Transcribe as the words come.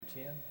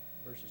10,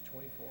 verses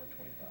 24 and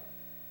 25.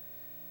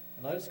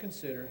 And let us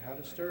consider how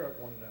to stir up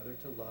one another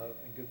to love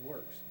and good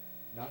works,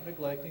 not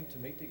neglecting to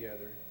meet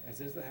together, as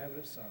is the habit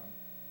of some,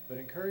 but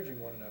encouraging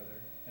one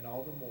another, and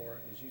all the more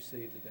as you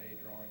see the day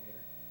drawing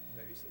near.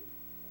 You may be seated.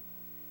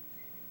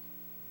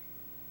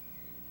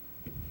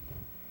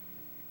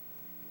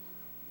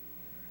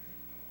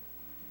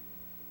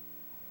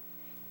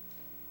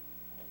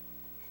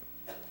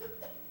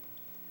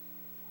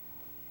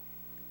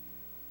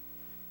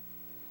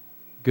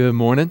 Good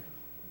morning.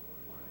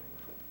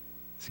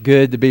 It's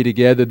good to be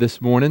together this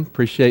morning.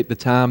 Appreciate the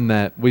time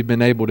that we've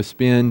been able to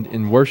spend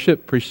in worship.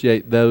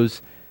 Appreciate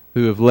those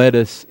who have led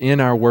us in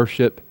our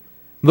worship.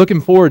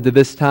 Looking forward to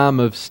this time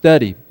of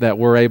study that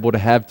we're able to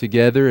have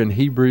together in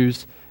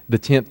Hebrews, the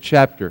 10th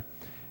chapter.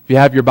 If you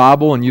have your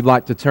Bible and you'd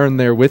like to turn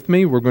there with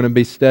me, we're going to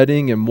be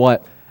studying in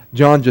what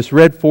John just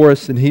read for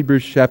us in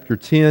Hebrews chapter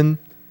 10,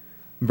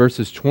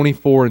 verses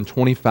 24 and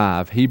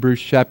 25.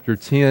 Hebrews chapter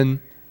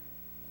 10,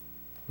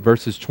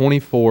 verses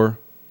 24,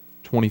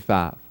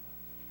 25.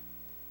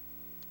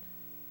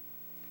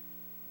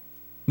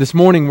 This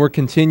morning we're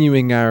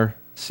continuing our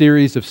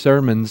series of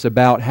sermons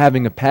about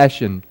having a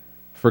passion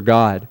for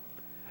God,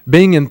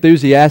 being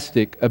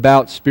enthusiastic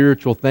about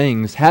spiritual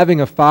things,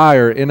 having a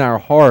fire in our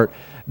heart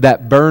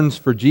that burns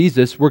for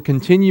Jesus. We're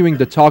continuing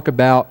to talk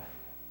about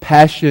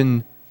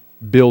passion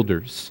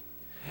builders.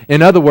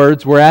 In other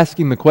words, we're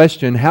asking the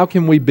question, how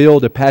can we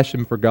build a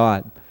passion for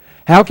God?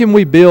 How can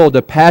we build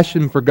a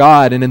passion for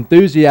God and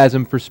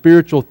enthusiasm for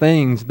spiritual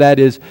things that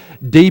is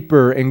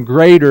deeper and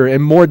greater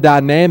and more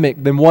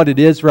dynamic than what it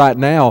is right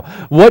now?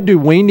 What do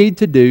we need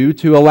to do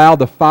to allow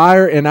the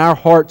fire in our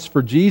hearts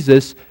for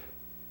Jesus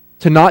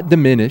to not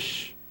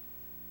diminish,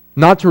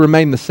 not to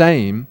remain the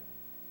same,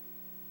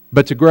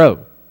 but to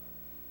grow,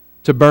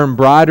 to burn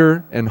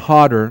brighter and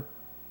hotter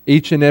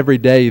each and every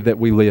day that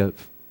we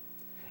live?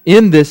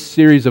 In this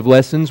series of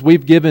lessons,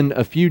 we've given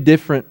a few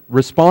different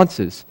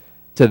responses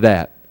to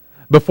that.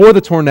 Before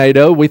the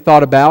tornado, we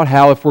thought about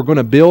how if we're going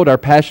to build our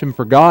passion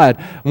for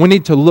God, we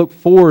need to look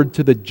forward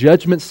to the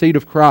judgment seat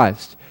of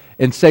Christ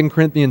in 2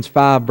 Corinthians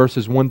 5,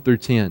 verses 1 through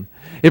 10.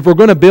 If we're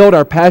going to build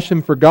our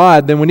passion for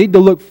God, then we need to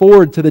look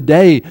forward to the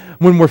day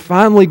when we're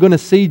finally going to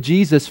see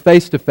Jesus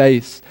face to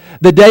face.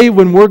 The day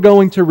when we're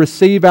going to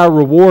receive our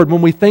reward.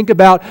 When we think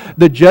about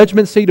the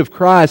judgment seat of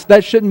Christ,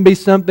 that shouldn't be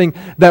something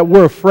that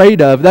we're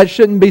afraid of. That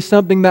shouldn't be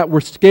something that we're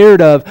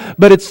scared of.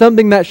 But it's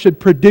something that should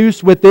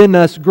produce within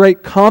us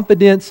great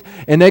confidence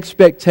and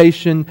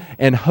expectation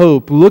and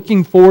hope.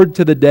 Looking forward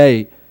to the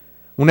day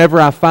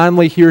whenever I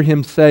finally hear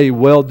Him say,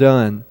 "Well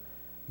done,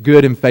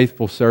 good and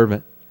faithful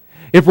servant."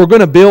 If we're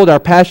going to build our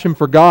passion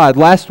for God,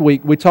 last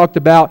week we talked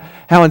about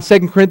how in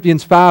 2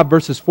 Corinthians 5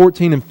 verses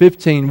 14 and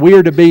 15 we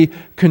are to be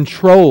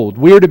controlled,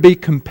 we are to be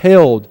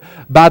compelled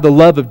by the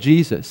love of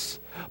Jesus.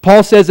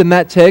 Paul says in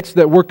that text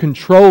that we're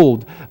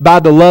controlled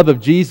by the love of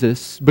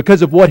Jesus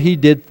because of what He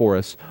did for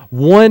us.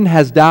 One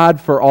has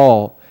died for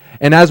all.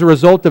 And as a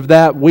result of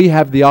that, we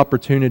have the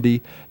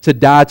opportunity to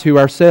die to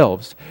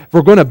ourselves. If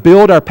we're going to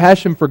build our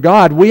passion for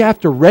God, we have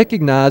to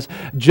recognize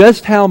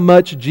just how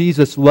much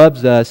Jesus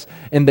loves us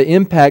and the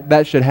impact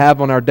that should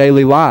have on our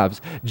daily lives.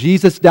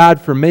 Jesus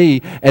died for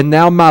me, and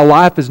now my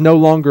life is no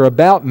longer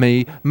about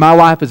me. My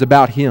life is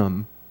about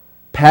Him.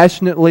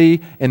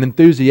 Passionately and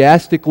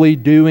enthusiastically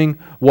doing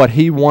what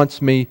He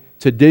wants me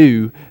to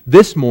do.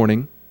 This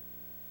morning,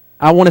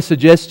 I want to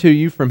suggest to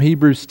you from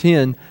Hebrews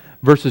 10,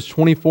 verses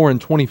 24 and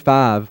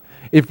 25,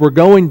 if we're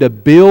going to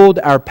build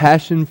our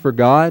passion for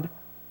God,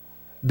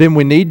 then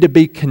we need to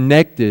be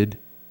connected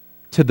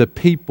to the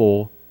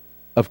people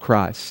of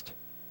Christ.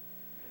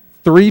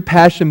 3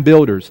 passion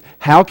builders.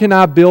 How can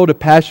I build a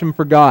passion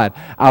for God?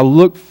 I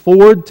look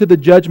forward to the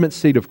judgment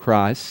seat of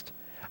Christ.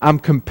 I'm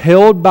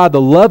compelled by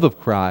the love of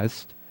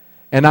Christ.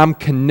 And I'm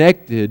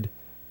connected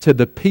to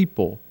the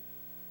people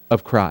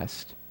of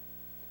Christ.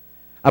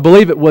 I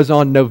believe it was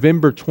on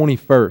November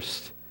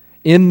 21st.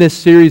 In this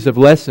series of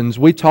lessons,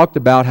 we talked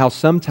about how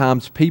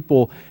sometimes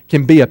people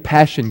can be a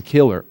passion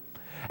killer.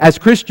 As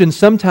Christians,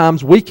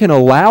 sometimes we can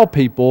allow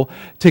people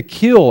to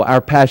kill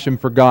our passion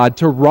for God,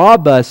 to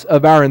rob us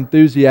of our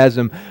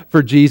enthusiasm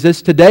for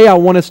Jesus. Today, I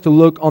want us to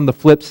look on the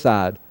flip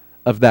side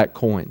of that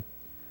coin.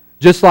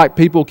 Just like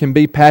people can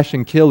be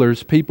passion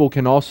killers, people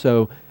can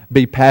also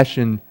be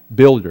passion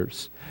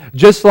builders.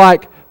 Just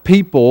like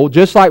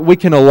we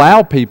can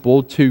allow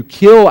people to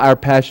kill our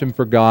passion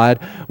for God,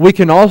 we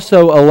can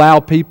also allow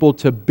people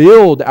to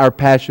build our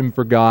passion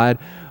for God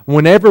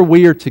whenever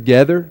we are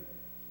together,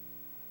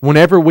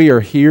 whenever we are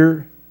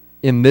here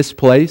in this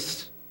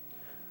place.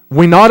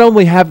 We not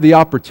only have the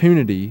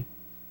opportunity,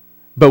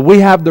 but we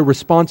have the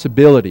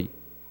responsibility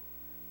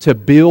to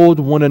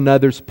build one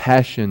another's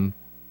passion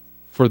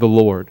for the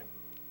Lord.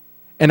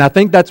 And I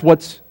think that's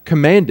what's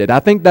commanded. I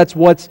think that's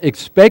what's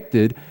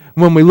expected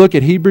when we look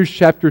at Hebrews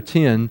chapter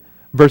 10,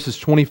 verses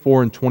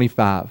 24 and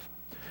 25.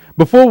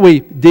 Before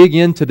we dig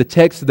into the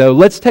text, though,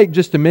 let's take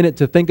just a minute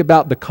to think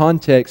about the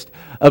context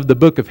of the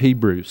book of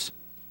Hebrews.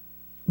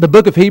 The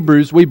book of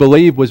Hebrews, we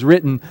believe, was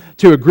written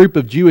to a group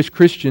of Jewish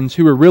Christians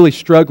who were really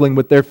struggling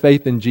with their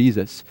faith in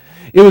Jesus.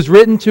 It was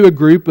written to a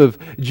group of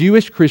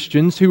Jewish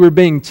Christians who were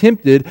being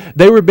tempted,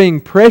 they were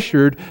being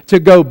pressured to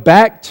go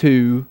back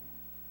to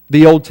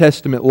the Old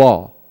Testament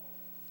law.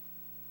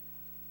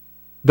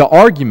 The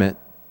argument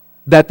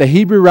that the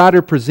Hebrew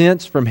writer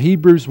presents from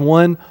Hebrews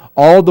 1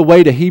 all the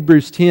way to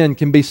Hebrews 10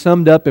 can be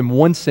summed up in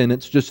one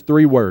sentence, just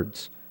 3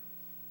 words.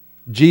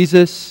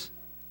 Jesus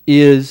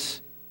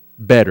is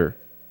better.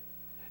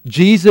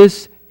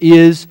 Jesus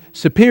is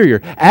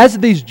superior. As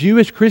these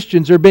Jewish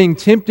Christians are being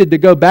tempted to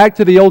go back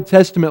to the Old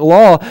Testament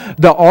law,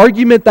 the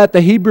argument that the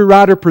Hebrew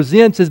writer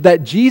presents is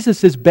that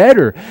Jesus is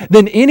better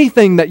than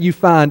anything that you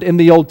find in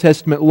the Old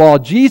Testament law.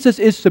 Jesus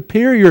is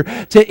superior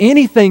to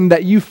anything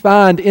that you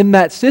find in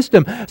that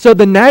system. So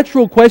the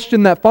natural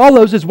question that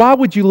follows is, why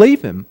would you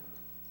leave Him?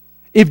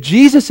 If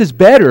Jesus is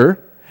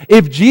better,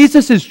 if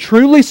Jesus is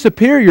truly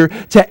superior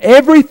to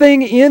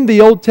everything in the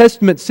Old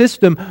Testament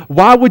system,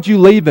 why would you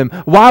leave Him?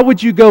 Why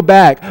would you go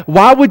back?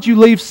 Why would you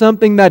leave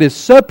something that is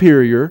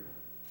superior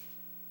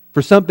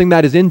for something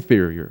that is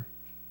inferior?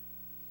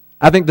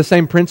 I think the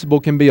same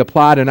principle can be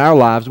applied in our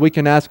lives. We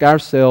can ask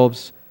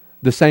ourselves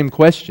the same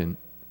question.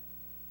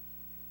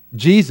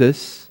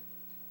 Jesus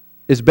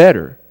is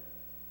better.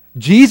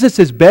 Jesus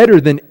is better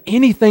than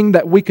anything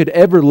that we could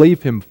ever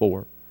leave Him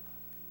for.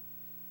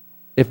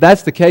 If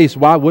that's the case,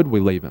 why would we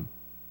leave Him?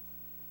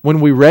 When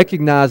we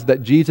recognize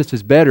that Jesus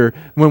is better,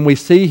 when we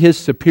see His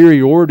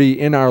superiority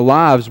in our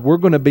lives, we're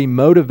going to be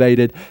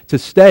motivated to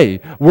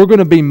stay. We're going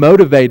to be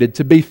motivated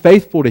to be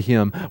faithful to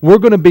Him. We're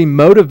going to be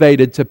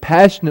motivated to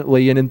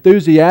passionately and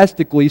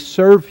enthusiastically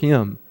serve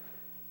Him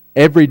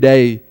every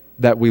day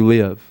that we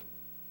live.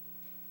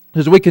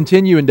 As we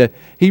continue into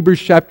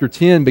Hebrews chapter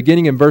 10,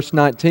 beginning in verse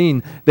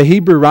 19, the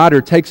Hebrew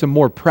writer takes a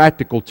more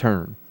practical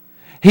turn.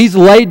 He's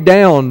laid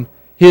down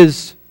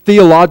his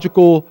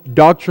theological,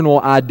 doctrinal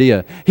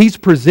idea. He's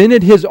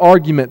presented his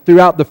argument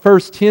throughout the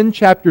first 10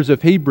 chapters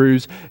of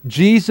Hebrews.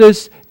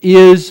 Jesus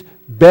is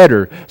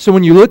better. So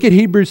when you look at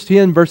Hebrews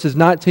 10 verses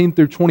 19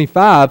 through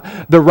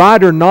 25, the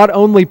writer not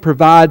only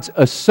provides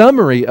a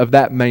summary of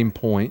that main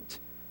point,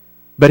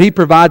 but he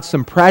provides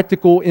some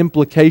practical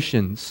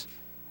implications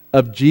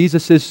of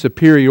Jesus'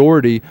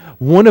 superiority.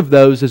 One of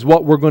those is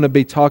what we're going to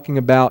be talking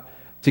about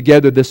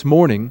together this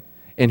morning.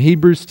 In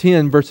Hebrews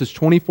 10, verses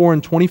 24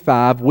 and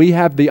 25, we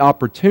have the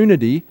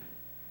opportunity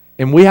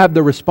and we have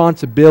the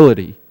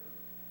responsibility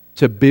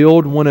to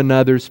build one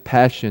another's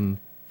passion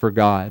for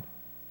God.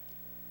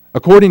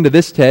 According to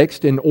this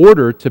text, in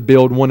order to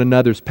build one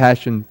another's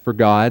passion for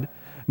God,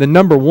 then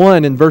number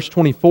 1, in verse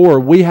 24,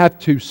 we have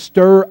to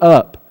stir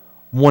up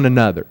one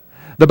another.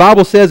 The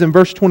Bible says in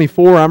verse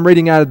 24, I'm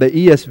reading out of the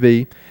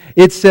ESV,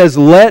 it says,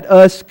 "Let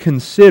us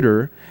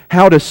consider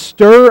how to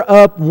stir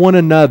up one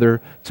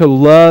another to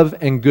love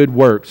and good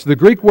works." The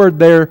Greek word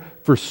there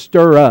for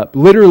stir up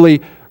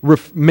literally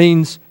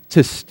means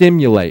to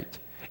stimulate.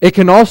 It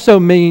can also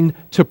mean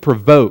to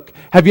provoke.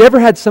 Have you ever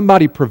had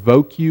somebody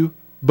provoke you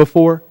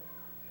before?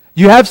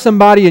 You have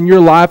somebody in your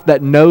life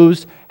that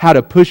knows how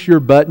to push your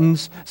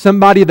buttons,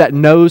 somebody that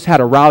knows how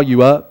to rile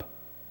you up.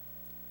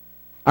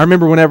 I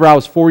remember whenever I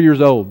was 4 years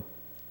old,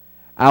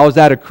 I was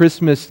at a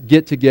Christmas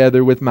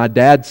get-together with my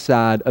dad's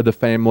side of the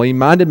family,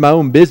 minded my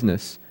own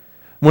business,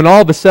 when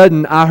all of a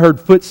sudden I heard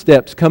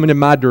footsteps coming in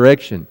my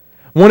direction.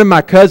 One of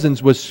my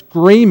cousins was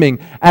screaming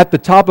at the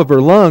top of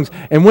her lungs,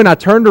 and when I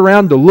turned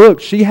around to look,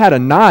 she had a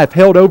knife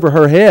held over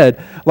her head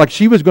like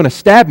she was going to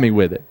stab me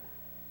with it.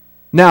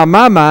 Now, in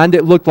my mind,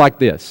 it looked like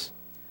this.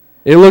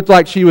 It looked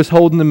like she was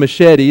holding a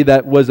machete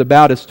that was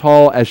about as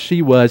tall as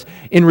she was.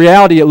 In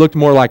reality, it looked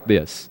more like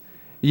this.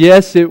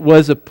 Yes, it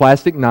was a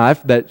plastic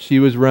knife that she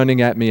was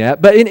running at me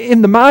at, but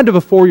in the mind of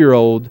a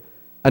 4-year-old,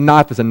 a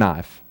knife is a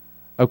knife.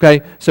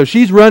 Okay? So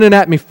she's running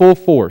at me full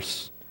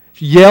force,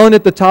 yelling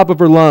at the top of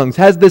her lungs,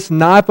 has this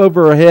knife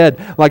over her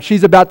head like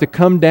she's about to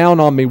come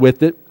down on me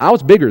with it. I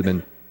was bigger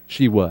than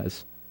she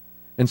was.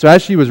 And so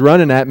as she was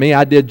running at me,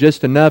 I did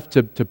just enough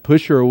to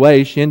push her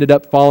away. She ended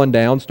up falling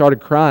down,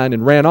 started crying,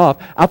 and ran off.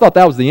 I thought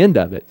that was the end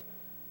of it.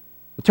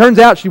 It turns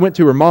out she went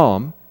to her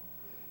mom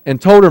and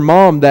told her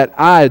mom that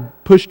I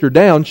had pushed her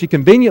down. She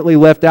conveniently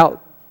left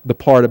out the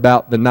part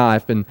about the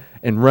knife and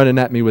running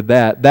at me with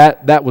that.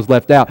 That was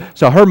left out.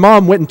 So her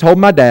mom went and told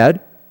my dad.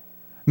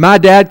 My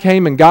dad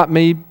came and got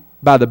me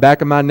by the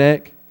back of my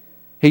neck.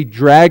 He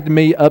dragged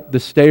me up the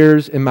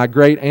stairs in my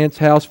great aunt's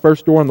house.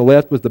 First door on the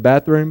left was the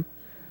bathroom.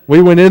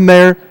 We went in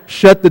there,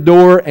 shut the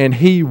door, and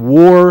he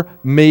wore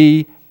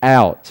me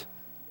out.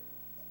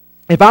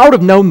 If I would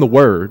have known the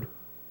word,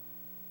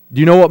 do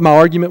you know what my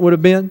argument would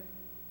have been?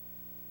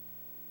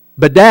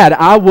 But Dad,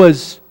 I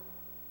was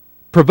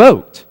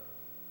provoked.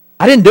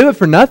 I didn't do it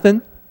for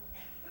nothing.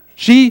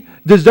 She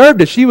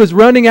deserved it. She was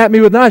running at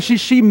me with knives.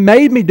 She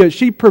made me do it.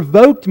 She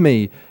provoked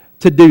me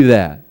to do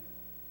that.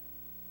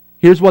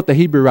 Here's what the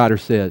Hebrew writer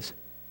says.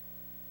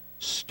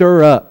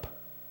 Stir up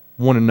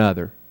one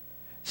another.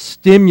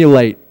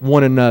 Stimulate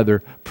one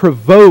another.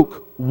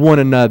 Provoke one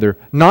another.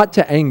 Not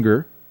to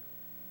anger.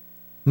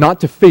 Not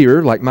to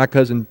fear, like my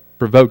cousin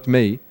provoked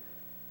me.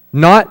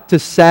 not to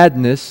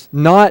sadness,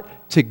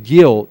 not to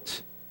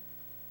guilt,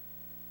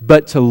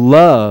 but to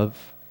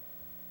love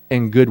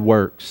and good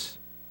works.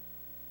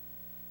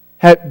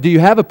 Do you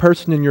have a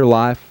person in your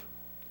life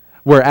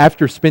where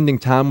after spending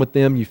time with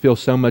them you feel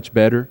so much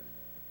better?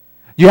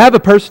 Do you have a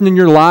person in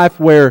your life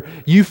where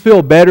you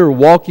feel better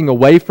walking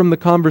away from the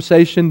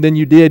conversation than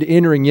you did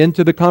entering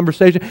into the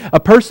conversation? A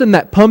person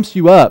that pumps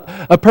you up,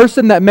 a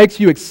person that makes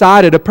you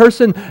excited, a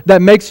person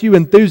that makes you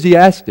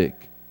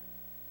enthusiastic.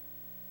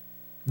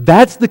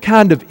 That's the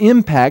kind of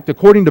impact,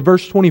 according to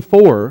verse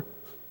 24,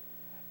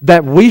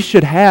 that we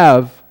should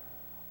have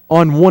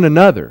on one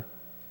another.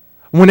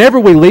 Whenever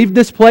we leave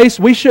this place,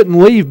 we shouldn't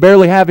leave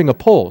barely having a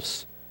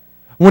pulse.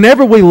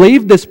 Whenever we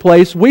leave this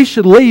place, we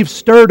should leave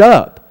stirred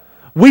up.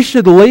 We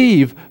should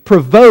leave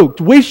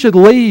provoked. We should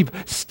leave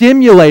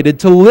stimulated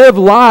to live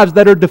lives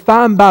that are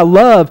defined by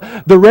love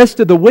the rest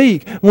of the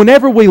week.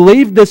 Whenever we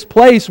leave this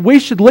place, we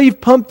should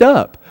leave pumped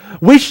up.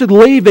 We should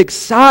leave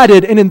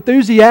excited and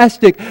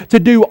enthusiastic to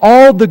do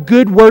all the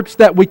good works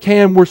that we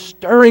can. We're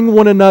stirring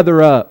one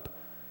another up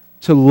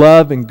to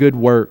love and good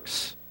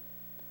works.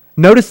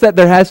 Notice that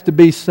there has to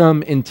be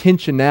some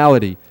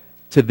intentionality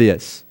to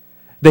this.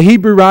 The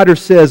Hebrew writer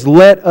says,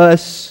 let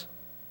us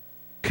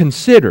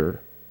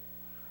consider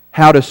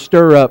how to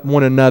stir up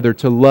one another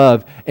to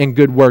love and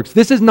good works.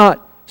 This is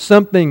not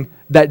something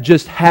that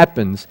just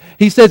happens.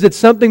 He says it's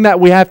something that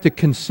we have to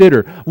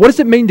consider. What does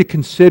it mean to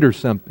consider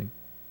something?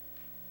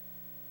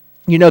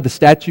 You know the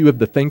statue of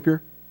the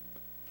thinker,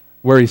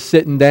 where he's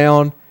sitting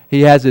down,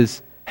 he has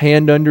his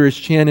hand under his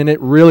chin, and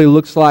it really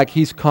looks like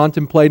he's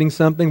contemplating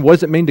something. What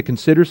does it mean to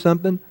consider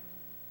something?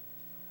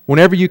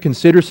 Whenever you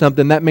consider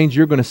something, that means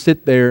you're going to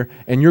sit there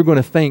and you're going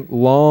to think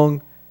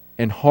long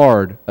and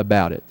hard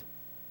about it.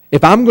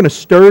 If I'm going to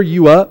stir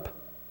you up,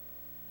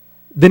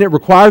 then it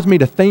requires me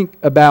to think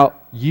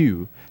about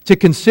you, to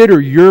consider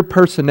your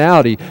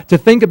personality, to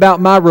think about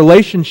my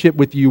relationship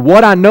with you,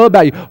 what I know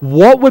about you.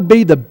 What would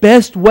be the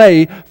best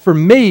way for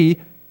me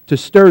to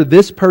stir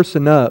this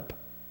person up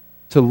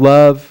to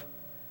love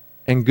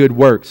and good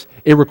works?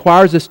 It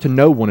requires us to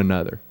know one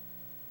another.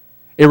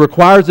 It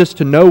requires us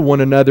to know one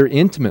another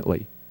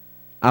intimately,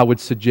 I would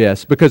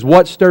suggest, because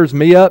what stirs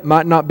me up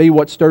might not be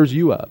what stirs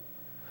you up.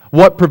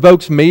 What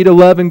provokes me to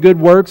love and good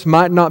works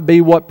might not be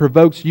what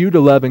provokes you to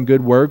love and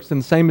good works,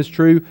 and the same is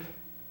true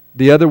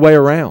the other way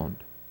around.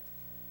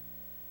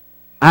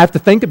 I have to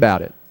think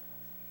about it.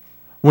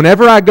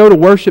 Whenever I go to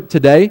worship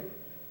today,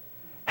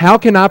 how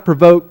can I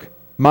provoke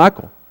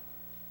Michael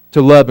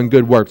to love and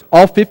good works?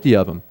 All 50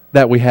 of them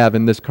that we have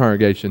in this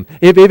congregation.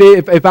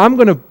 If I'm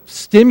going to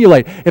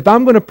stimulate, if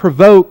I'm going to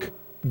provoke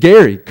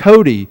Gary,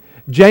 Cody,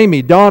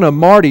 Jamie, Donna,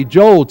 Marty,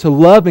 Joel to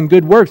love and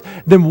good works,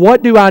 then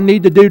what do I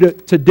need to do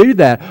to do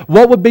that?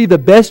 What would be the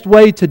best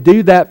way to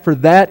do that for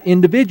that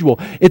individual?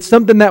 It's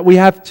something that we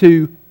have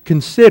to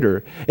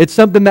consider. It's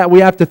something that we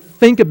have to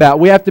think about.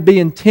 We have to be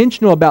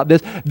intentional about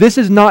this. This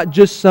is not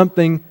just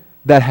something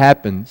that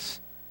happens.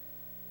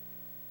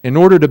 In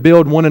order to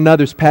build one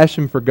another's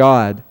passion for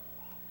God,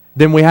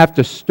 then we have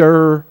to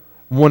stir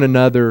one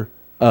another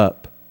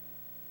up.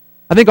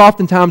 I think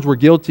oftentimes we're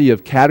guilty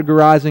of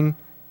categorizing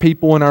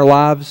people in our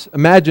lives.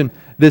 Imagine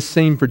this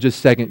scene for just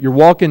a second. You're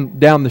walking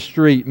down the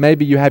street.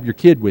 Maybe you have your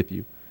kid with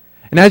you.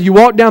 And as you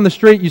walk down the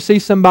street, you see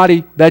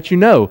somebody that you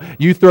know.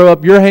 You throw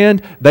up your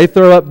hand. They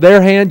throw up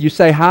their hand. You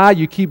say hi.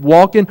 You keep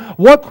walking.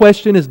 What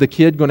question is the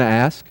kid going to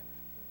ask?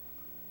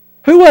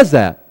 Who was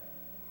that?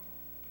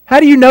 How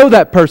do you know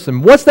that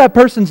person? What's that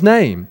person's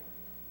name?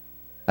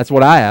 That's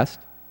what I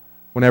asked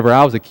whenever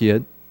I was a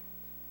kid.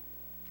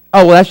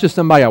 Oh, well, that's just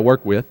somebody I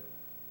work with.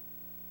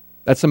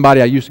 That's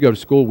somebody I used to go to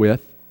school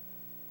with.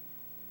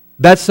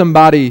 That's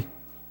somebody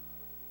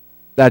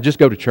that I just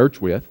go to church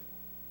with.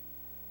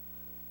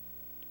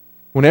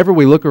 Whenever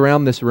we look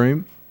around this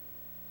room,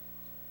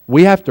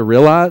 we have to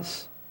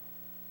realize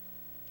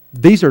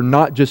these are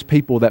not just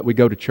people that we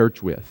go to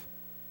church with.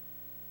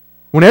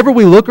 Whenever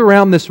we look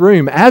around this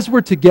room, as we're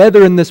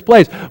together in this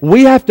place,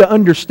 we have to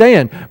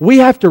understand, we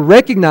have to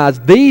recognize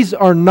these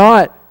are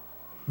not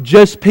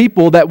just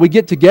people that we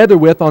get together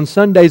with on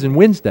Sundays and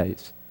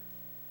Wednesdays.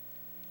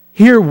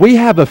 Here we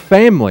have a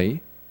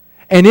family,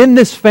 and in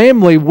this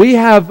family we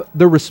have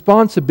the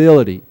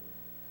responsibility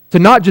to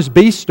not just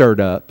be stirred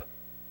up,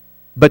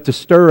 but to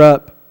stir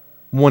up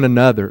one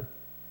another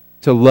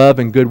to love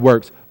and good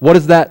works. What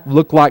does that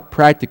look like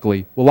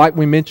practically? Well, like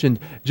we mentioned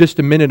just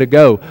a minute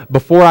ago,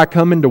 before I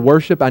come into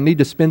worship, I need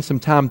to spend some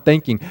time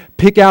thinking.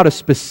 Pick out a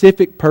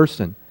specific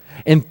person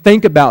and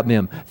think about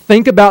them.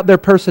 Think about their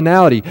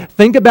personality.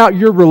 Think about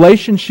your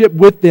relationship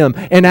with them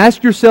and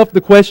ask yourself the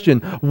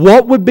question,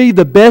 what would be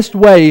the best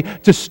way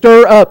to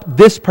stir up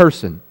this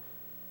person?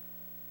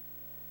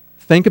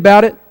 Think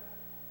about it.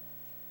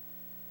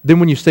 Then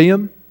when you see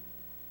them,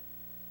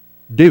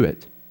 do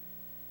it.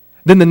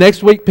 Then the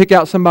next week, pick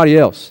out somebody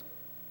else.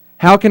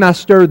 How can I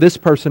stir this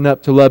person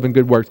up to love and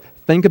good works?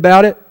 Think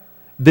about it,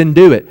 then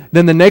do it.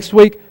 Then the next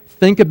week,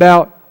 think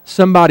about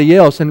somebody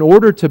else. In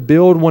order to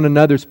build one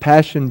another's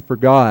passion for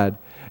God,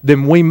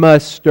 then we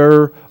must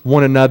stir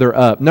one another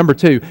up. Number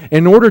two,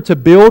 in order to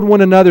build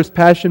one another's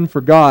passion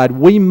for God,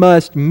 we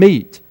must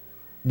meet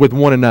with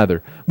one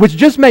another, which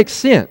just makes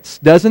sense,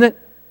 doesn't it?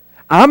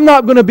 I'm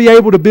not going to be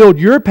able to build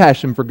your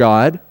passion for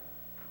God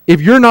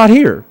if you're not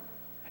here.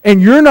 And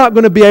you're not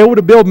going to be able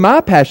to build my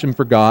passion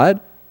for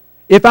God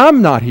if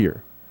I'm not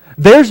here.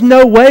 There's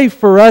no way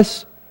for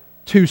us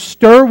to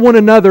stir one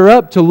another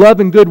up to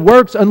love and good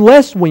works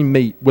unless we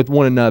meet with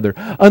one another,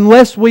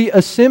 unless we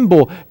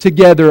assemble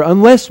together,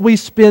 unless we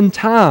spend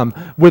time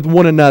with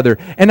one another.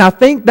 And I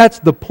think that's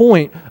the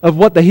point of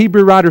what the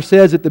Hebrew writer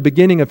says at the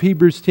beginning of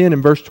Hebrews 10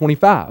 and verse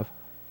 25.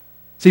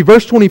 See,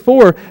 verse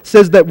 24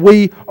 says that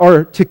we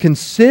are to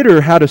consider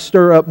how to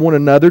stir up one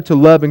another to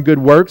love and good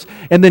works.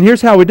 And then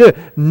here's how we do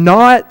it.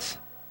 Not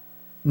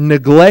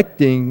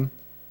neglecting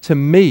to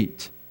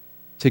meet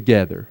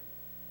together.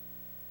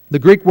 The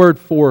Greek word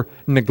for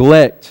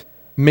neglect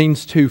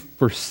means to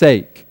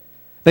forsake.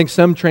 I think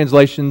some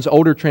translations,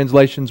 older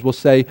translations, will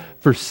say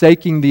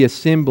forsaking the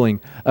assembling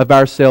of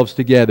ourselves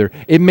together.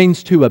 It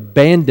means to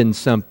abandon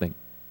something.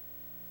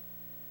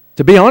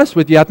 To be honest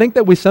with you, I think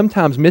that we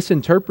sometimes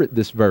misinterpret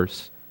this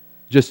verse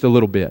just a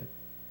little bit.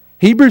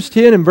 Hebrews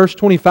 10 and verse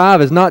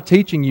 25 is not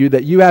teaching you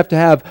that you have to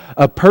have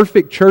a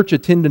perfect church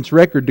attendance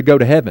record to go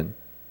to heaven.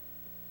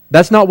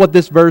 That's not what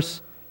this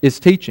verse is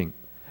teaching.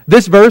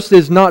 This verse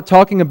is not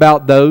talking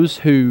about those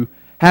who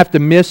have to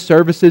miss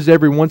services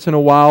every once in a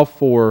while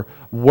for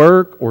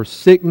work or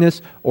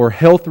sickness or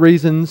health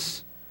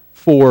reasons,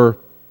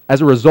 as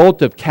a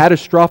result of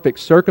catastrophic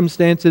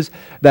circumstances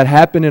that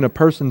happen in a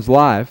person's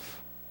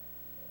life.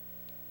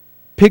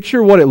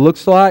 Picture what it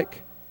looks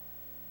like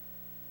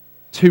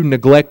to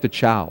neglect a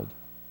child.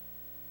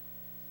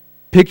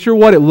 Picture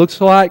what it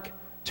looks like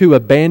to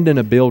abandon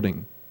a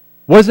building.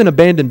 What does an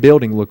abandoned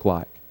building look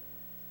like?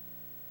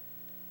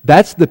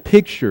 That's the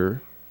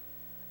picture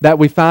that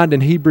we find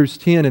in Hebrews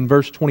 10 and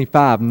verse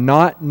 25,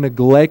 not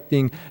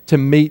neglecting to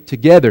meet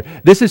together.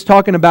 This is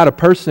talking about a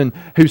person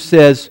who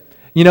says,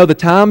 you know, the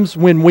times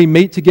when we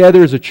meet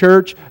together as a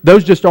church,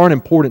 those just aren't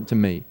important to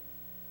me.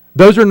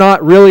 Those are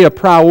not really a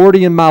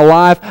priority in my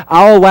life.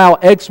 I'll allow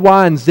X,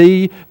 Y, and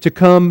Z to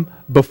come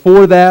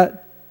before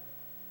that.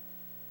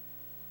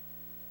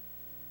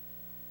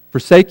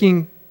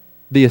 Forsaking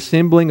the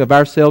assembling of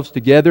ourselves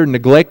together,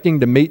 neglecting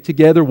to meet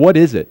together, what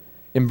is it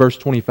in verse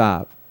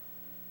 25?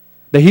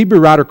 The Hebrew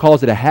writer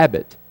calls it a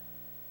habit.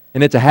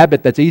 And it's a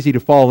habit that's easy to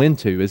fall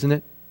into, isn't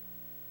it?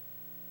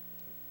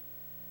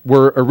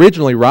 We're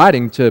originally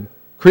writing to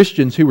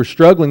Christians who were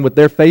struggling with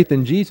their faith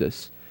in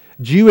Jesus.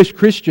 Jewish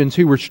Christians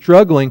who were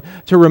struggling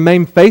to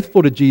remain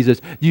faithful to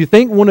Jesus. Do you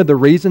think one of the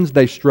reasons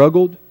they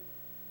struggled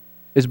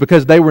is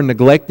because they were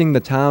neglecting the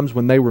times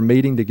when they were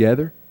meeting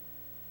together?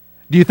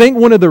 Do you think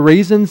one of the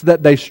reasons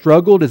that they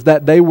struggled is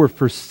that they were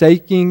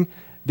forsaking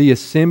the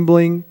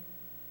assembling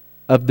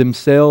of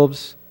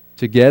themselves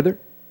together?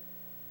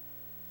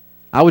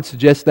 I would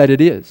suggest that it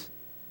is.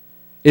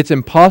 It's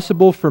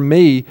impossible for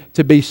me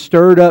to be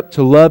stirred up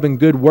to love and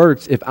good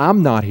works if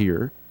I'm not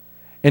here.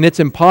 And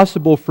it's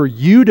impossible for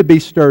you to be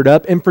stirred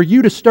up and for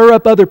you to stir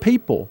up other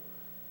people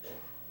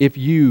if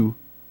you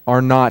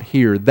are not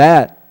here.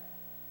 That's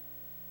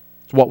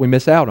what we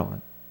miss out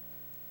on.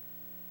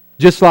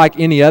 Just like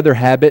any other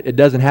habit, it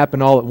doesn't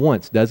happen all at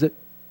once, does it?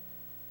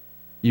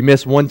 You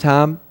miss one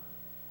time,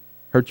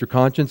 hurt your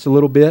conscience a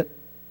little bit,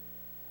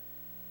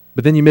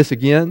 but then you miss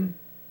again,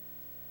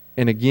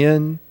 and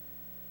again,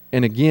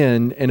 and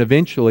again, and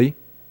eventually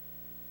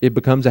it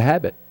becomes a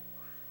habit.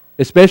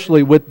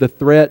 Especially with the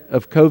threat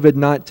of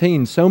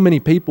COVID-19, so many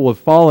people have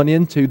fallen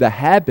into the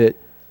habit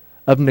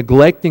of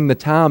neglecting the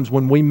times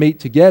when we meet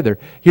together.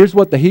 Here's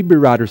what the Hebrew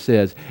writer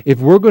says. If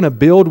we're going to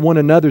build one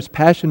another's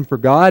passion for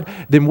God,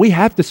 then we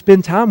have to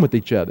spend time with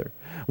each other.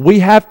 We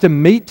have to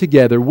meet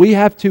together. We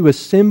have to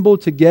assemble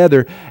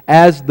together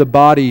as the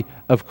body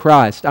of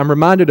Christ. I'm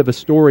reminded of a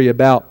story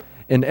about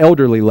an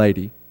elderly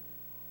lady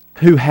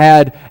who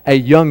had a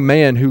young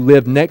man who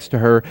lived next to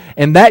her,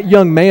 and that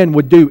young man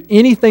would do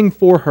anything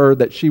for her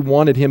that she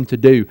wanted him to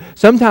do,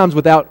 sometimes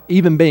without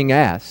even being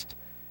asked.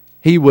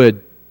 He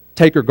would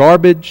take her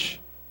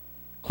garbage,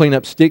 clean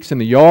up sticks in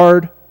the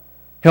yard,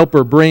 help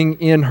her bring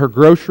in her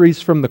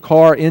groceries from the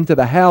car into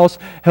the house,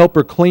 help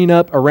her clean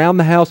up around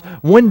the house.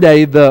 One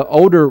day, the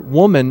older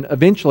woman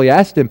eventually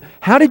asked him,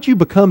 "How did you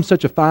become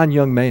such a fine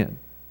young man?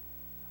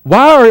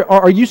 Why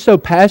are you so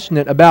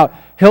passionate about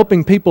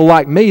helping people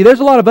like me? There's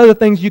a lot of other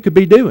things you could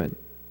be doing."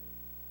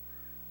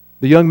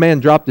 The young man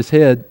dropped his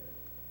head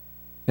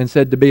and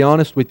said, "To be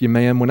honest with you,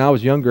 ma'am, when I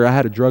was younger, I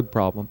had a drug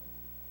problem."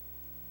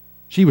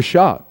 She was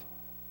shocked.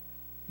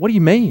 "What do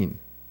you mean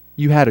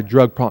you had a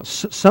drug problem?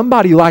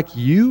 Somebody like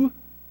you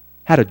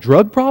had a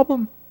drug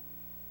problem?"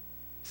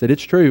 He said,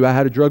 "It's true, I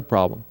had a drug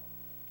problem.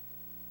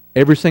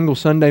 Every single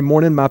Sunday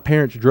morning, my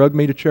parents drugged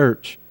me to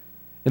church.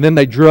 And then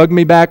they drugged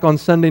me back on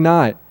Sunday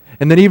night.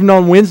 And then even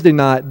on Wednesday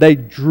night, they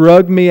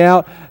drugged me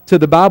out to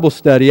the Bible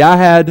study. I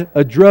had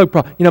a drug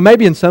problem." You know,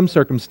 maybe in some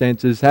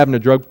circumstances, having a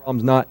drug problem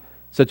is not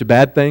such a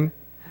bad thing.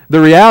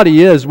 The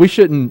reality is, we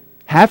shouldn't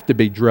have to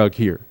be drugged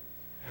here.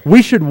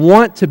 We should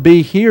want to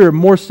be here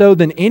more so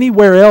than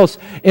anywhere else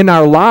in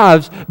our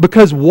lives,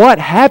 because what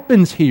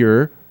happens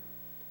here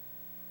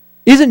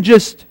isn't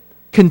just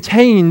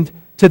contained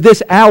to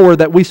this hour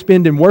that we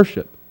spend in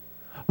worship.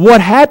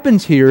 What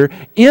happens here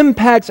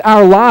impacts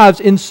our lives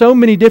in so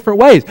many different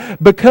ways.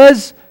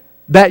 Because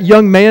that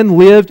young man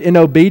lived in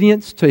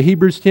obedience to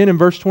Hebrews 10 and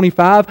verse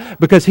 25,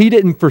 because he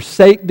didn't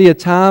forsake the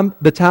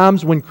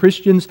times when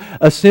Christians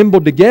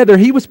assembled together,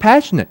 he was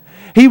passionate.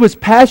 He was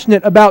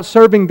passionate about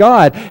serving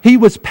God. He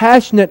was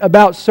passionate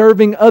about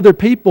serving other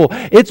people.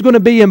 It's going to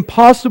be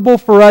impossible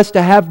for us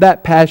to have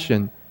that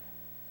passion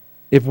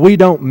if we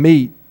don't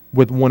meet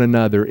with one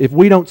another, if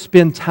we don't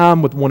spend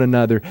time with one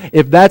another,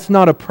 if that's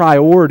not a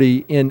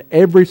priority in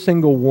every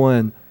single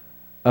one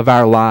of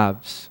our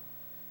lives.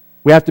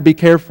 We have to be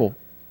careful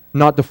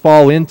not to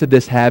fall into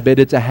this habit.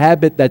 It's a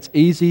habit that's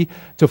easy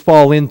to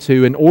fall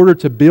into. In order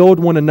to build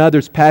one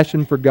another's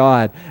passion for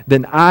God,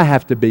 then I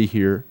have to be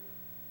here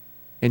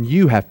and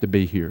you have to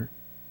be here.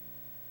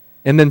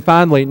 And then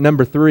finally,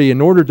 number 3,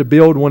 in order to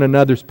build one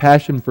another's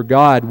passion for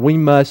God, we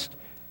must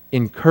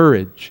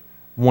encourage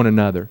one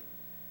another.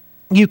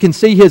 You can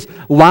see his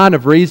line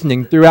of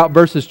reasoning throughout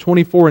verses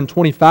 24 and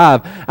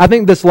 25. I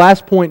think this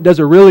last point does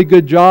a really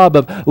good job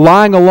of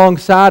lying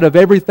alongside of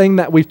everything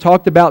that we've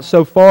talked about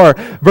so far.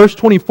 Verse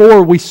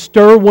 24, we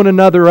stir one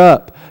another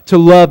up to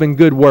love and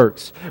good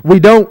works. We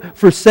don't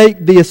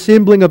forsake the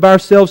assembling of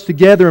ourselves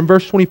together. In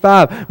verse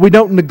 25, we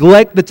don't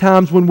neglect the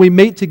times when we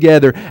meet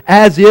together,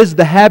 as is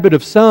the habit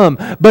of some.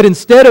 But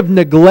instead of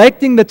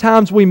neglecting the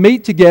times we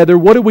meet together,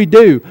 what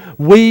do?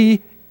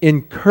 We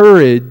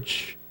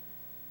encourage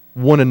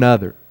one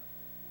another.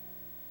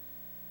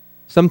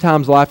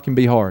 Sometimes life can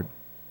be hard.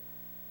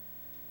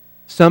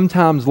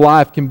 Sometimes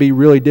life can be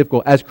really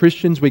difficult. As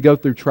Christians, we go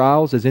through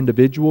trials as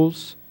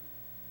individuals.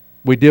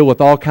 We deal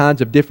with all kinds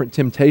of different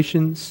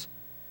temptations.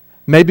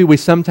 Maybe we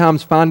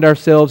sometimes find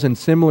ourselves in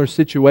similar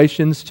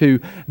situations to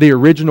the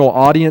original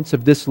audience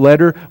of this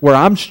letter, where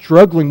I'm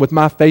struggling with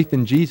my faith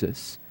in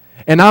Jesus.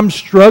 And I'm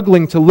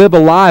struggling to live a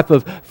life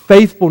of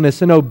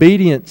faithfulness and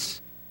obedience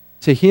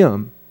to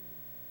Him.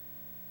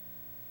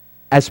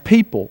 As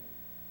people,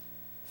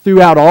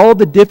 throughout all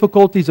the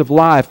difficulties of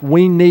life,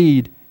 we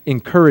need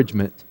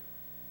encouragement.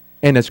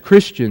 And as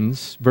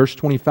Christians, verse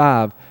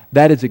 25,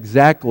 that is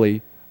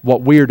exactly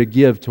what we are to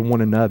give to one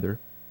another.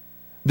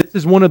 This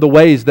is one of the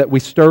ways that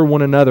we stir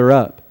one another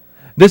up.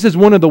 This is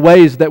one of the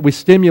ways that we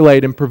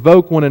stimulate and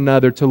provoke one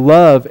another to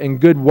love and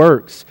good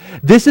works.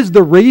 This is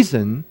the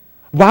reason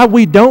why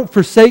we don't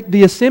forsake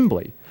the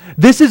assembly.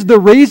 This is the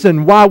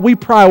reason why we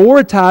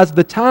prioritize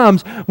the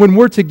times when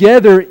we're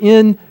together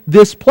in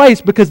this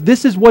place, because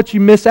this is what you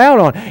miss out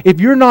on. If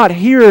you're not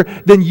here,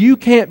 then you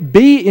can't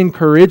be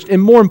encouraged, and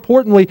more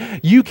importantly,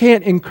 you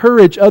can't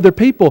encourage other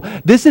people.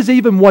 This is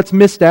even what's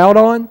missed out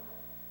on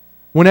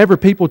whenever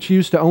people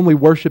choose to only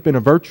worship in a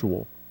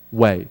virtual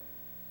way.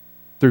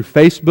 Through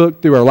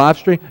Facebook, through our live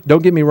stream.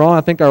 Don't get me wrong,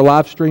 I think our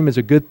live stream is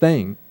a good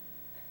thing.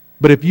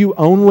 But if you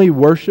only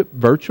worship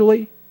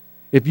virtually,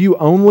 if you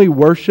only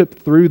worship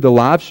through the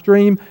live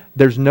stream,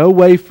 there's no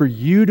way for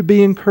you to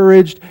be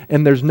encouraged,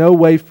 and there's no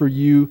way for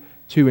you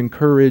to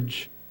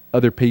encourage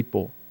other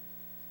people.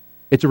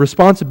 It's a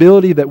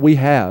responsibility that we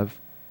have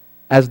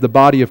as the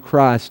body of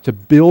Christ to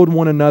build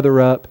one another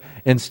up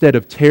instead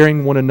of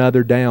tearing one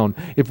another down.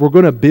 If we're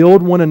going to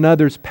build one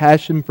another's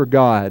passion for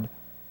God,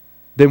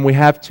 then we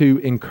have to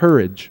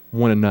encourage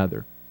one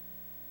another.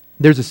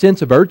 There's a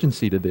sense of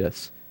urgency to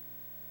this.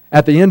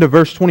 At the end of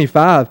verse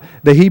 25,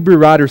 the Hebrew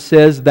writer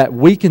says that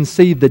we can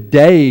see the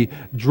day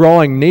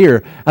drawing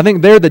near. I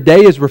think there the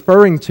day is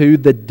referring to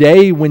the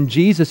day when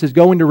Jesus is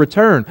going to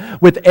return.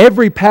 With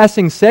every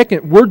passing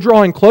second, we're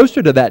drawing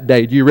closer to that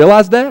day. Do you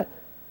realize that?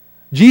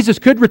 Jesus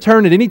could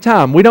return at any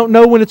time. We don't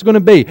know when it's going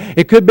to be.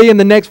 It could be in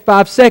the next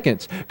 5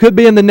 seconds. Could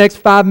be in the next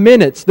 5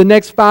 minutes, the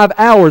next 5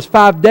 hours,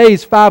 5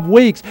 days, 5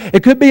 weeks.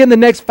 It could be in the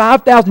next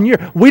 5,000 years.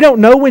 We don't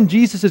know when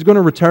Jesus is going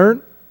to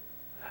return.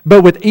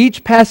 But with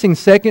each passing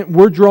second,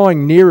 we're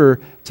drawing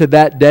nearer to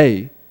that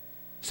day.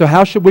 So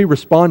how should we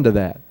respond to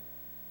that?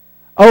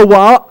 Oh,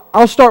 well,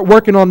 I'll start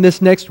working on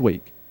this next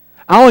week.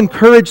 I'll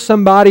encourage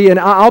somebody, and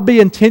I'll be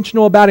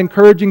intentional about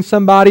encouraging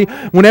somebody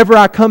whenever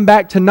I come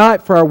back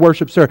tonight for our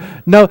worship service.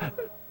 No,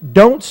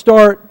 don't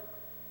start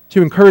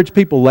to encourage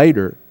people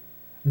later.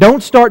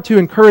 Don't start to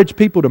encourage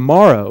people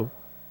tomorrow.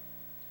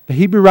 The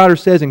Hebrew writer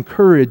says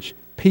encourage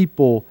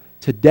people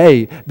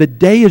today. The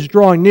day is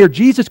drawing near.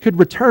 Jesus could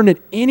return at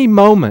any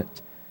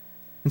moment.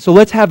 And so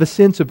let's have a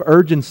sense of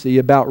urgency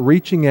about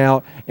reaching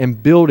out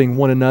and building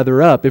one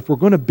another up. If we're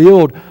going to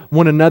build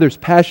one another's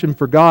passion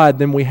for God,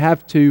 then we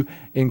have to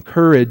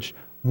encourage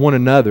one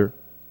another.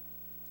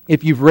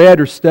 If you've read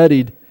or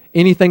studied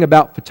anything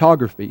about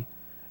photography,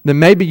 then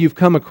maybe you've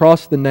come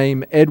across the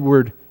name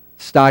Edward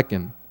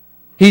Steichen.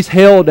 He's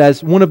hailed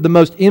as one of the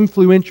most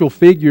influential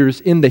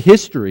figures in the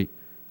history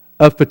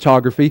of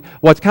photography.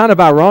 What's kind of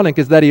ironic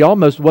is that he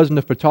almost wasn't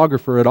a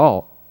photographer at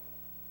all.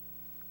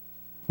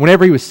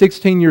 Whenever he was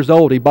 16 years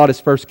old, he bought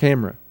his first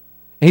camera.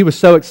 And he was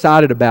so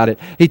excited about it.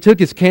 He took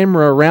his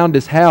camera around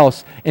his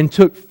house and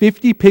took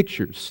 50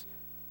 pictures.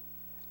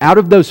 Out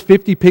of those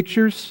 50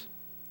 pictures,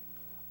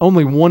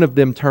 only one of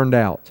them turned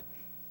out.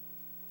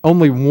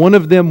 Only one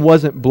of them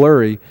wasn't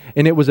blurry,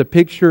 and it was a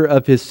picture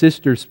of his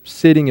sisters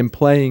sitting and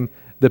playing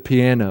the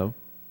piano.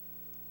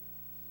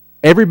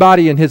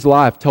 Everybody in his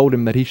life told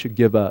him that he should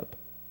give up.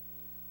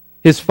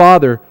 His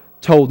father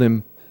told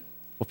him,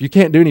 well, if you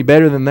can't do any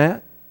better than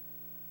that,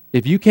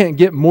 if you can't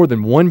get more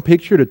than one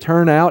picture to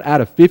turn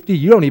out of 50,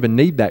 you don't even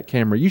need that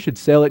camera. You should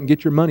sell it and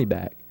get your money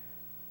back.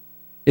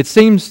 It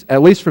seems,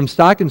 at least from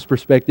Steichen's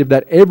perspective,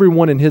 that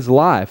everyone in his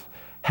life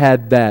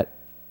had that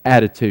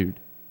attitude,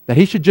 that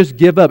he should just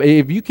give up.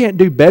 If you can't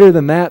do better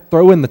than that,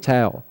 throw in the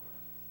towel.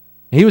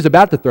 He was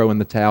about to throw in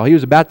the towel. He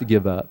was about to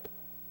give up.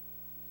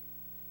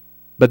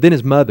 But then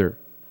his mother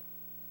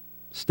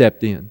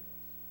stepped in.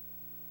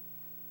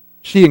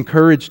 She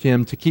encouraged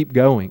him to keep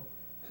going,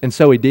 and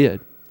so he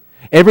did.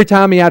 Every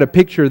time he had a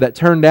picture that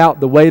turned out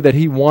the way that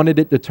he wanted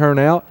it to turn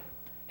out,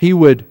 he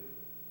would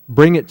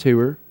bring it to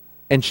her,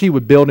 and she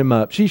would build him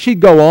up. She'd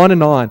go on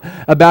and on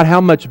about how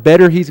much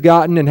better he's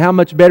gotten and how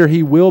much better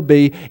he will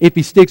be if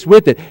he sticks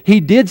with it. He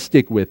did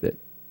stick with it.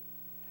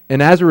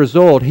 And as a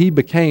result, he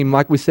became,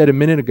 like we said a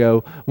minute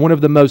ago, one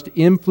of the most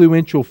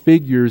influential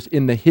figures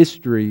in the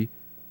history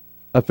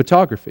of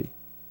photography.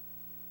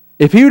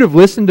 If he would have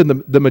listened to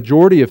the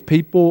majority of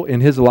people in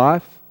his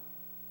life,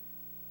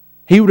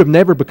 he would have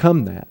never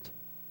become that.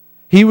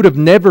 He would have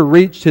never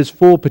reached his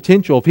full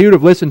potential. If he would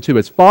have listened to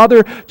his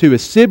father, to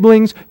his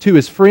siblings, to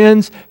his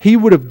friends, he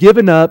would have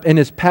given up and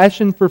his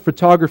passion for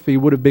photography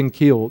would have been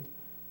killed.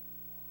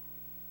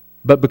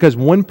 But because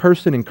one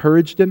person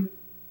encouraged him,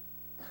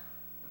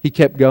 he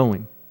kept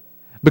going.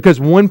 Because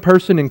one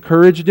person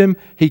encouraged him,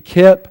 he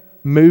kept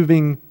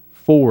moving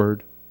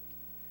forward.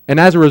 And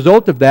as a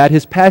result of that,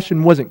 his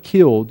passion wasn't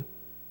killed,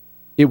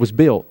 it was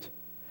built.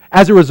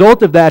 As a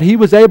result of that, he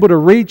was able to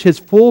reach his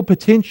full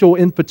potential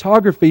in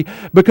photography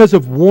because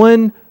of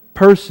one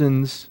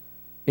person's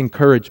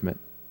encouragement.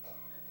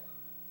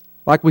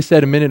 Like we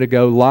said a minute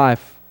ago,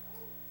 life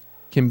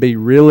can be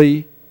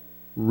really,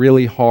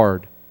 really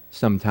hard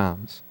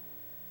sometimes.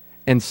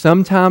 And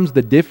sometimes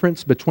the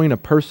difference between a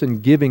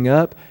person giving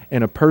up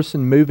and a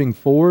person moving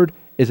forward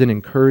is an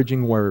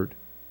encouraging word.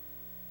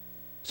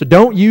 So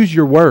don't use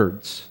your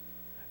words.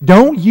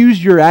 Don't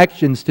use your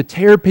actions to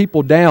tear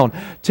people down,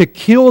 to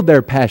kill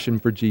their passion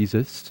for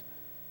Jesus.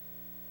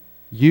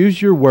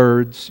 Use your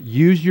words,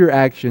 use your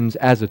actions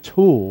as a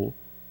tool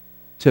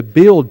to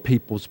build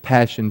people's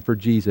passion for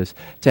Jesus,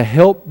 to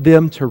help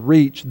them to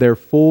reach their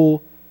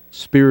full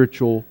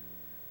spiritual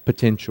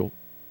potential.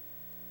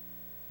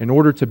 In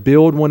order to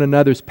build one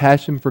another's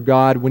passion for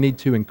God, we need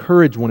to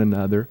encourage one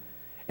another.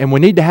 And we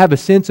need to have a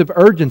sense of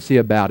urgency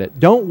about it.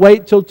 Don't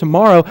wait till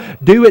tomorrow.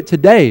 Do it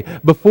today.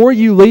 Before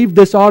you leave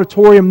this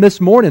auditorium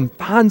this morning,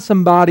 find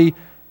somebody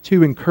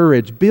to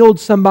encourage. Build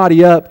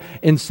somebody up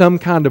in some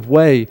kind of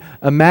way.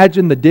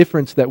 Imagine the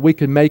difference that we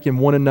could make in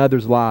one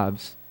another's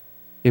lives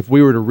if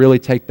we were to really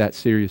take that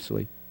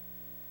seriously.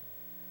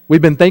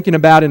 We've been thinking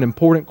about an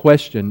important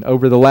question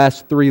over the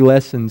last 3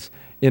 lessons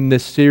in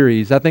this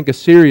series. I think a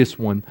serious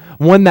one.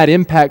 One that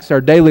impacts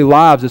our daily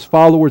lives as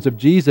followers of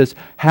Jesus.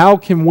 How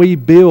can we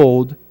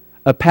build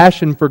a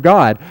passion for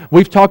God?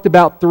 We've talked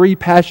about 3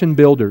 passion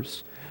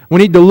builders. We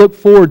need to look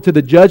forward to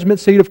the judgment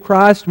seat of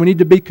Christ. We need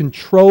to be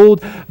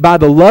controlled by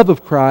the love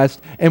of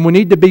Christ. And we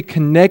need to be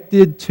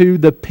connected to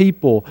the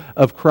people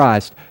of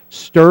Christ.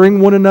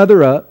 Stirring one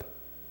another up,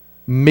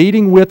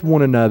 meeting with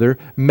one another,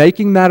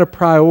 making that a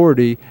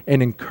priority,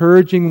 and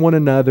encouraging one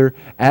another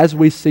as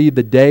we see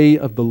the day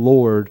of the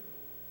Lord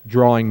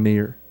drawing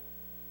near.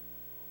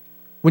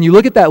 When you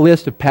look at that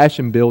list of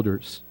passion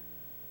builders,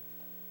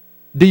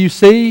 do you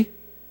see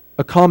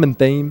a common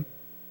theme?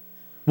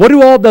 What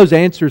do all those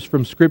answers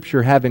from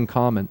Scripture have in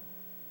common?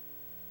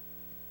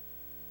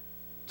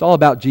 It's all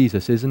about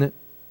Jesus, isn't it?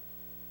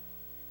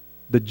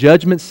 The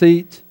judgment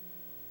seat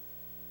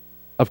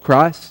of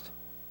Christ,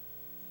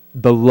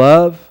 the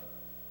love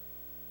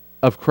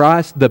of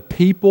Christ, the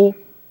people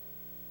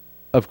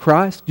of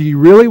Christ. Do you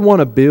really want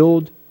to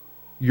build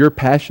your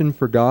passion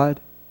for God?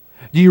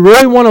 Do you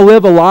really want to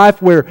live a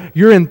life where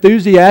you're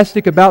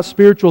enthusiastic about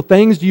spiritual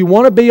things? Do you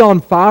want to be on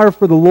fire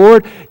for the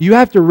Lord? You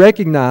have to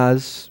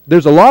recognize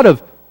there's a lot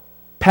of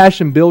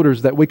passion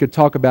builders that we could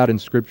talk about in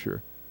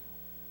Scripture.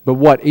 But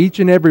what each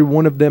and every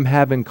one of them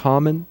have in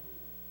common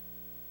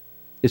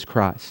is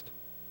Christ.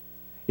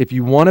 If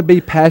you want to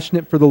be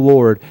passionate for the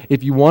Lord,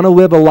 if you want to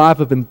live a life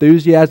of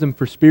enthusiasm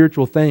for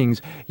spiritual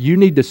things, you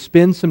need to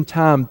spend some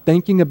time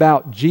thinking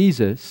about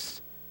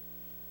Jesus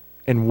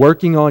and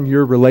working on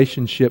your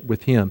relationship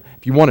with Him.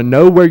 If you want to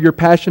know where your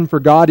passion for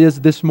God is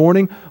this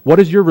morning, what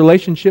does your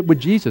relationship with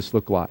Jesus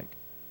look like?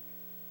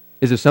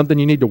 Is it something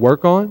you need to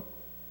work on?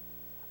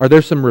 Are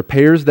there some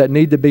repairs that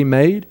need to be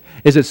made?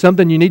 Is it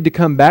something you need to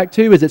come back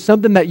to? Is it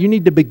something that you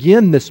need to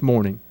begin this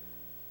morning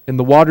in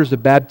the waters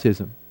of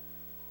baptism?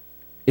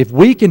 If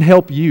we can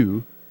help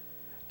you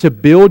to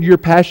build your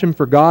passion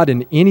for God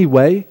in any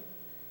way,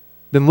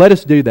 then let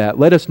us do that.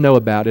 Let us know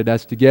about it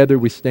as together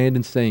we stand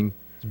and sing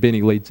as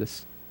Benny leads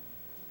us.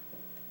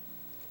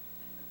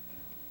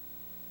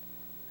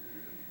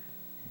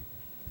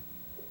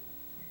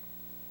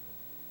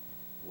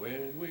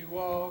 When we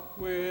walk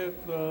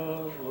with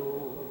the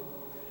Lord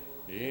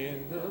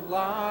in the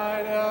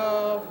light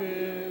of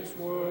His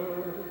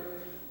Word,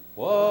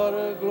 what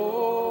a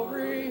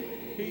glory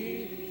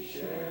He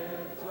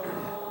sheds on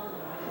our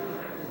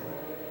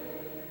way.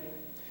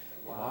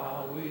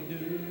 While we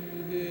do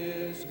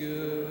His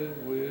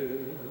good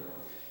will,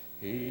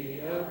 He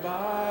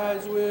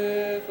abides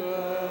with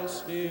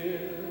us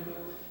still,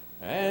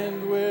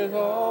 and with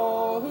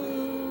all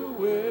who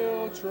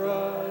will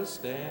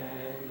trust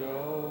and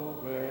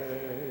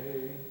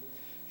obey.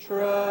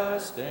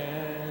 Trust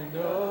and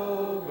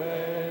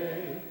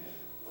obey,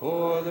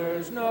 for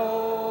there's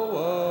no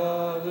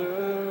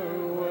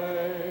other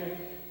way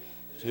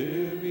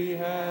to be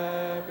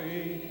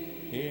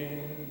happy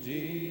in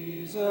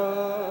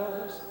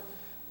Jesus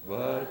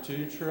but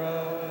to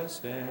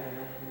trust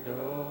and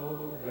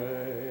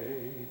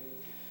obey.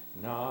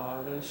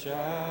 Not a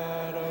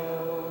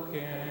shadow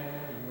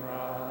can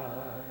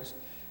rise,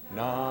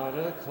 not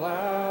a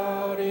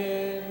cloud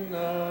in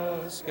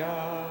the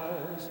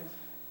skies,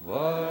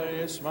 but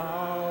His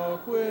smile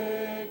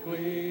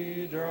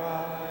quickly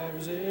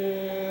drives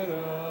it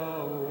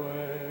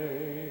away.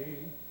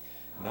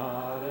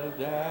 Not a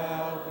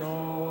doubt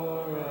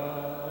nor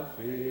a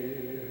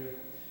fear,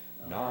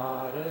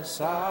 not a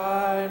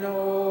sigh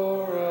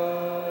nor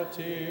a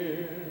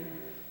tear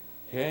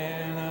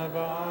can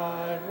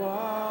abide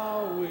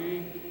while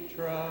we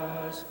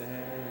trust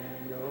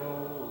and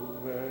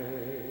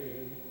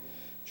obey.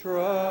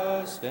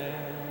 Trust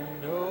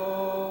and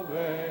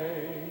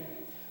obey,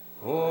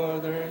 for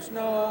there's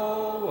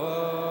no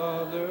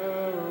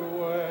other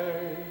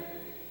way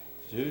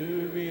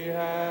to be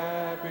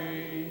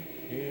happy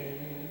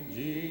in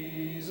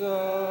Jesus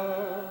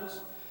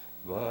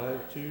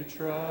but to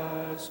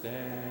trust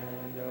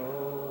and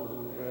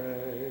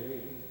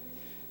obey.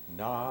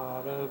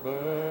 Not a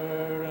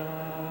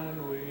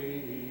burden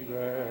we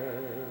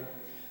bear,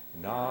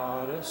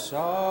 not a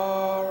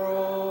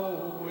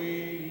sorrow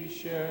we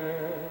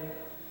share,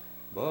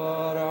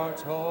 but our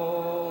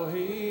toil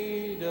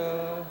He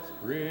doth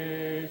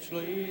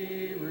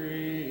richly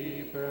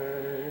repay.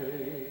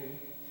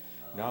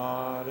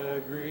 Not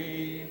a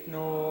grief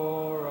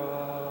nor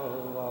a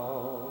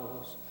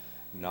loss,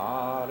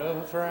 not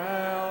a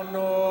frown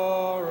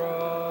nor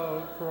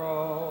a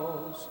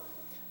cross,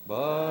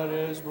 but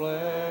is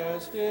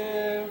blessed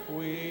if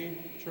we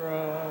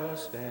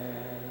trust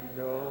and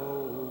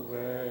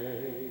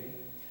obey.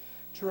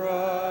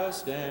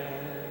 Trust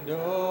and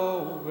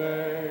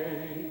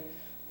obey,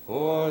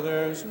 for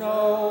there's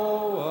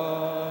no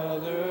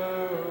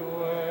other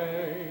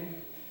way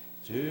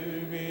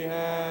to be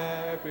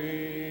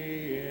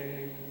happy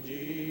in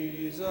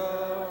Jesus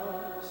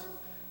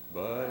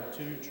but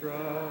to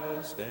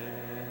trust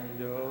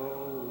and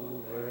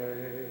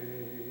obey.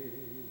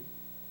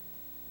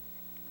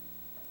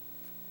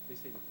 Be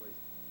seated, please.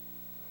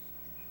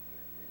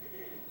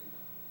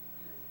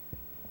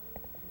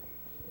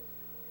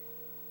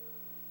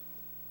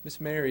 Miss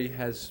Mary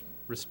has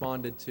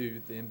responded to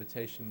the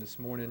invitation this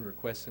morning,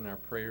 requesting our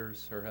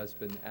prayers. Her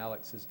husband,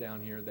 Alex, is down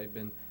here. They've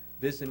been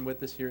visiting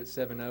with us here at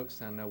Seven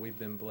Oaks. I know we've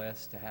been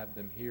blessed to have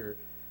them here.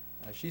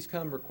 She's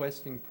come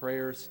requesting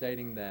prayer,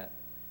 stating that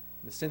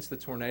since the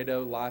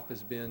tornado, life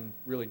has been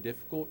really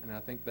difficult, and I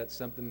think that's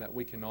something that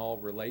we can all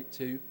relate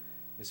to,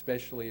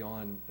 especially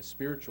on a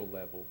spiritual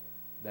level,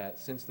 that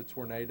since the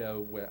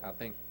tornado, I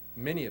think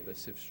many of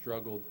us have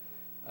struggled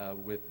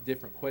with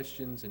different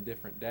questions and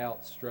different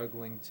doubts,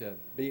 struggling to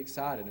be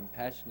excited and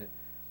passionate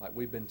like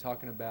we've been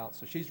talking about.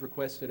 So she's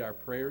requested our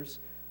prayers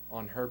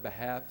on her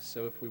behalf.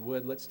 So if we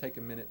would, let's take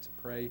a minute to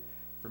pray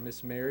for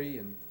Miss Mary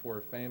and for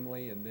her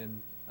family, and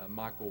then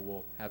Michael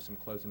will have some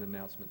closing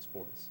announcements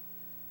for us.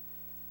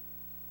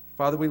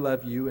 Father, we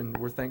love you, and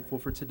we're thankful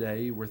for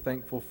today. We're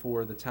thankful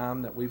for the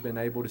time that we've been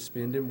able to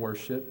spend in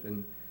worship,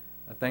 and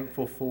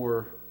thankful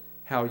for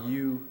how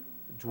you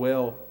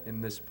dwell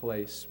in this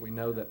place. We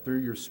know that through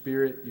your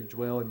Spirit, you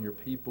dwell in your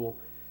people,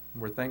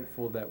 and we're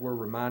thankful that we're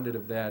reminded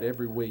of that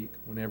every week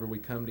whenever we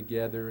come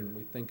together and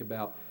we think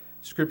about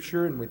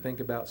Scripture and we think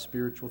about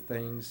spiritual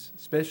things.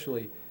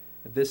 Especially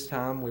at this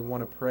time, we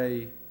want to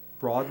pray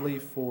broadly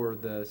for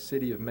the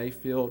city of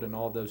Mayfield and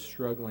all those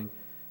struggling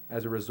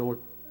as a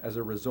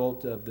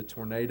result of the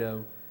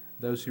tornado,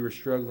 those who are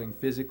struggling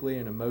physically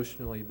and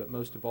emotionally, but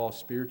most of all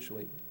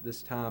spiritually.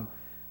 This time,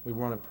 we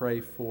want to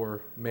pray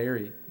for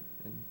Mary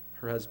and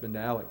her husband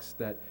Alex,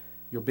 that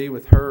you'll be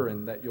with her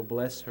and that you'll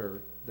bless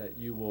her, that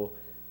you will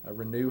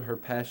renew her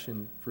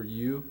passion for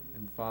you,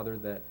 and Father,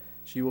 that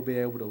she will be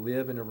able to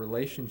live in a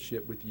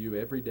relationship with you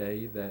every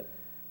day that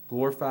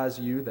glorifies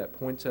you, that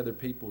points other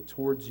people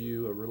towards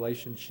you, a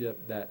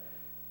relationship that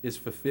is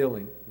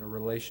fulfilling, and a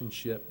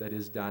relationship that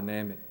is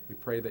dynamic. We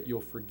pray that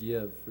you'll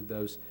forgive for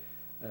those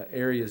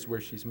areas where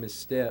she's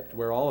misstepped,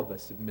 where all of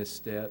us have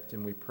misstepped,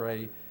 and we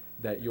pray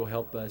that you'll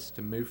help us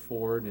to move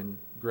forward in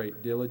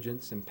great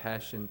diligence and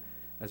passion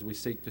as we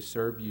seek to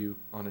serve you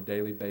on a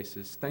daily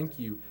basis. Thank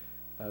you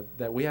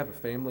that we have a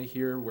family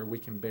here where we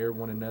can bear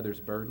one another's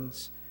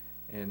burdens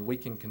and we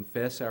can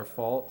confess our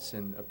faults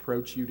and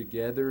approach you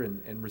together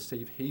and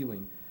receive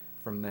healing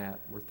from that.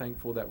 We're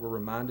thankful that we're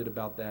reminded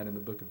about that in the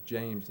book of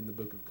James, in the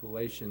book of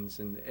Galatians,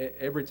 and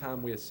every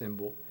time we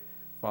assemble.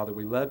 Father,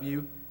 we love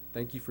you.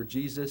 Thank you for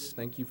Jesus.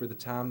 Thank you for the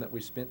time that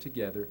we spent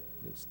together.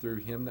 It's through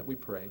him that we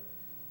pray.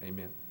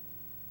 Amen.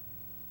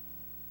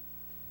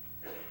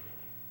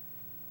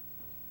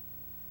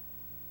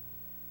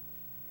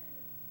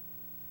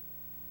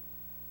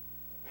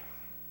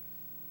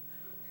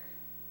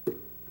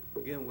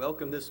 Again,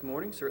 welcome this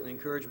morning. Certainly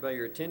encouraged by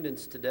your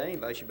attendance today.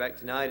 Invite you back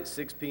tonight at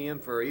 6 p.m.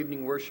 for our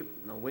evening worship.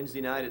 On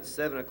Wednesday night at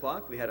 7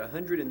 o'clock, we had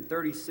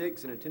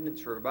 136 in attendance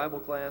for our Bible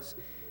class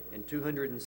and 200